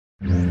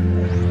My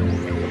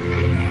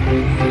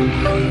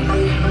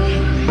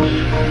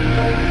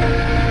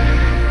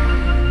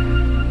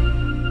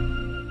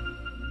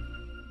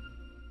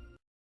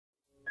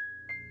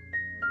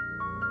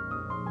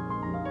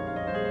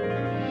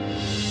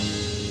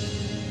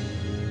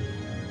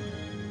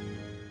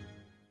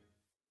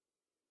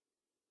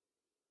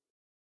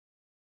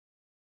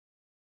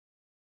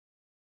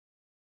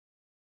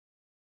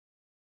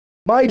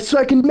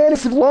second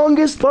massive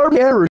longest Barney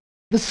error.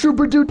 The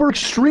super duper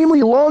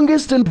extremely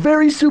longest and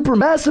very super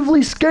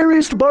massively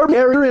scariest Barney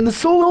error in the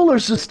solar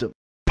system.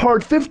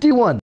 Part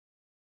 51.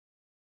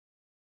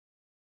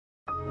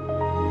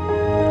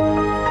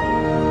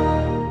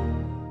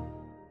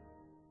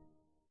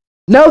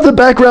 Now the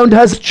background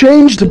has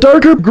changed to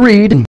darker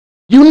green.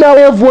 You now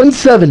have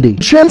 170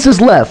 chances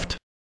left.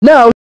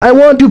 Now, I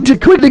want you to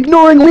quit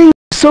ignoring me,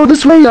 so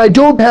this way I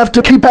don't have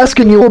to keep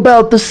asking you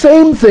about the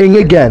same thing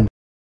again.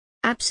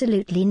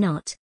 Absolutely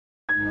not.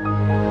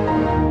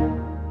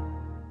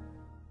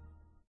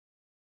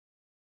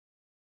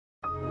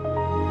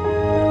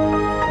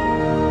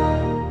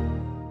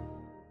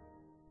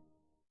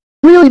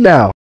 Really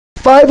now?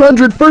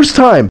 500 first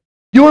time.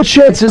 Your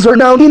chances are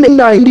now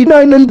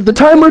 99 and the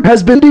timer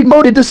has been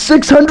demoted to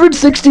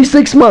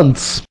 666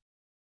 months.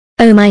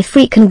 Oh my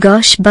freaking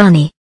gosh,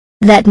 Barney.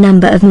 That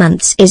number of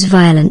months is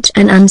violent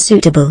and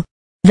unsuitable.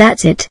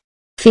 That's it.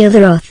 Feel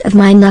the wrath of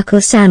my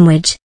knuckle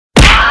sandwich.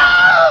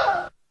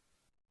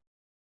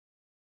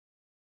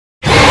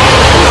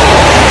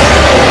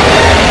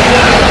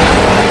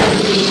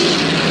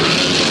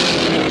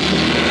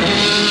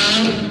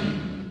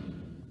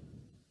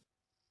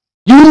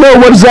 You know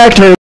what,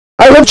 Zachter?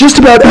 I have just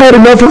about had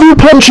enough of you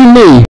punching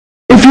me.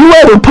 If you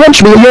ever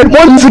punch me yet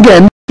once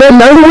again,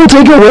 then I will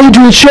take away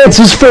your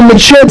chances from the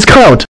chance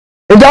count.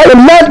 And I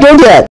am not done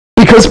yet,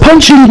 because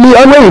punching me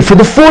away for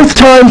the 4th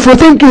time for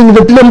thinking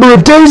that number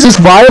of days is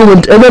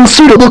violent and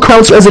unsuitable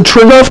counts as a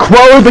turn-off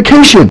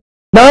qualification.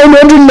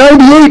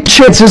 998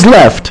 chances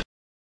left.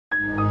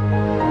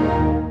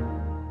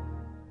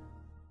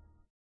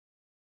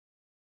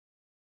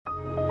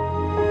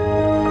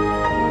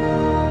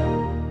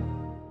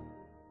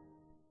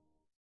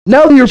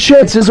 Now your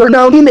chances are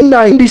now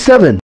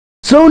 97,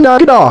 so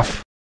knock it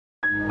off.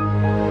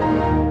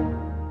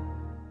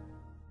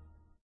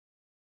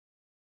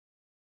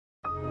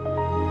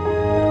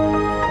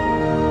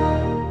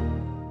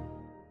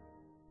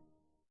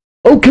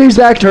 Okay,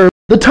 Zachter,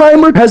 the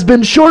timer has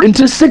been shortened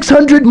to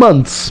 600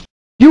 months.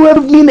 You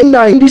have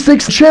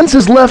 96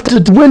 chances left to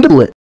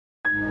dwindle it.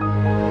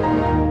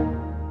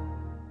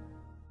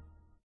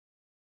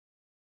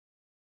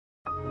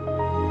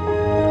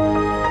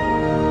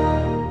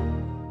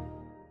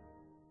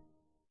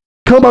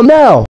 Come on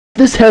now,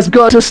 this has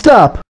got to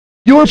stop.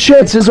 Your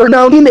chances are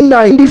now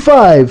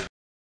 95.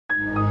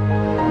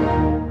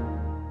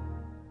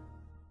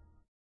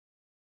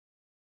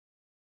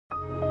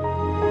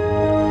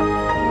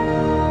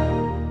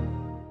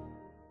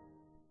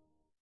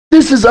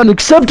 This is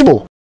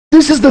unacceptable.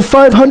 This is the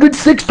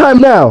 506th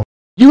time now.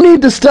 You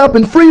need to stop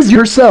and freeze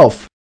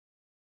yourself.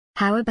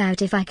 How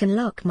about if I can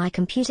lock my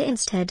computer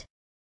instead?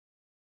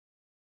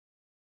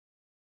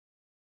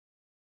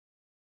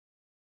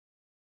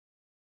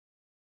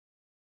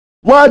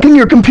 Locking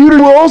your computer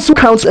will also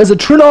count as a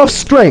turn-off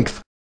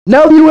strength.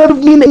 Now you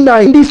have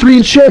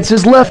 93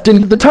 chances left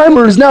and the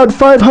timer is now at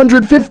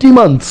 550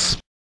 months.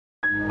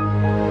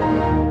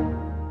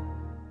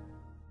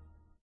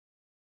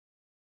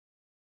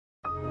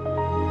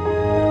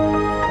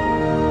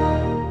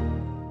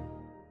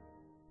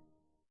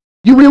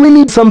 You really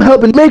need some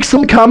help and make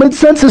some common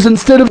senses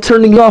instead of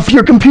turning off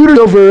your computer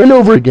over and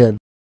over again.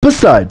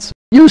 Besides,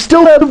 you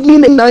still have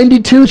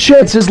 92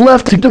 chances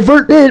left to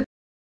divert it.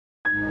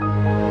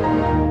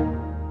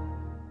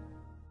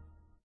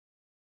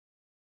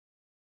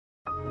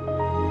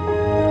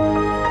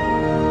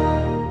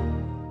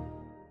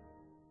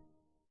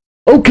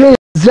 Okay,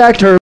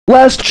 Zachter,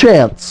 last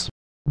chance.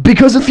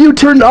 Because if you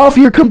turn off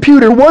your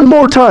computer one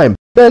more time,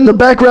 then the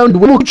background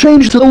will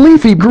change to the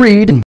Leafy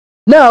Green.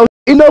 Now,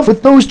 enough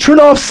with those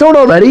turn-offs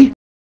already.